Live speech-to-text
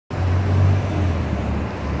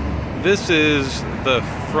This is the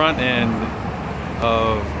front end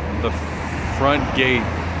of the front gate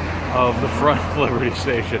of the front of Liberty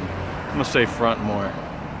Station. I'm gonna say front more.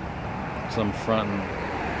 Some fronting.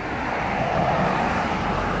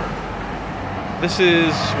 This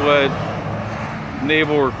is what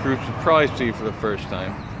naval recruits would probably see for the first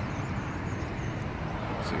time.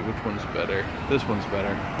 Let's see, which one's better? This one's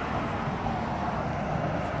better.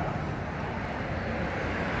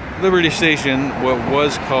 Liberty Station, what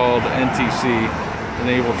was called NTC, the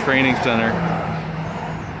Naval Training Center,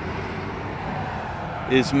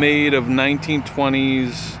 is made of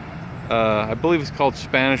 1920s, I believe it's called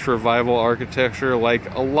Spanish Revival architecture,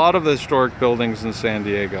 like a lot of the historic buildings in San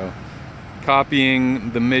Diego.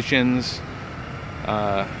 Copying the missions.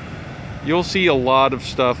 You'll see a lot of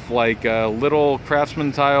stuff like little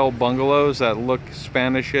craftsman tile bungalows that look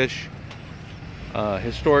Spanish-ish,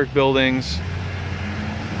 historic buildings.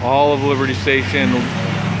 All of Liberty Station,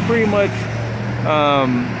 pretty much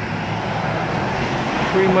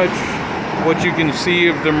what you can see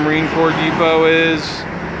of the Marine Corps Depot is.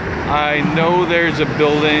 I know there's a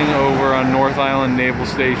building over on North Island Naval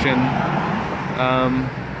Station.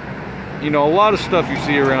 You know, a lot of stuff you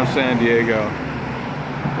see around San Diego.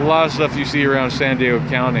 A lot of stuff you see around San Diego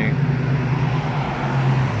County.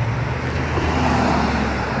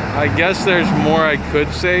 I guess there's more I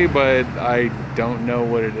could say, but I don't know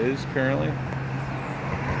what it is currently.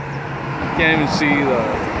 Can't even see the...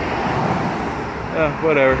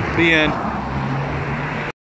 whatever. The end.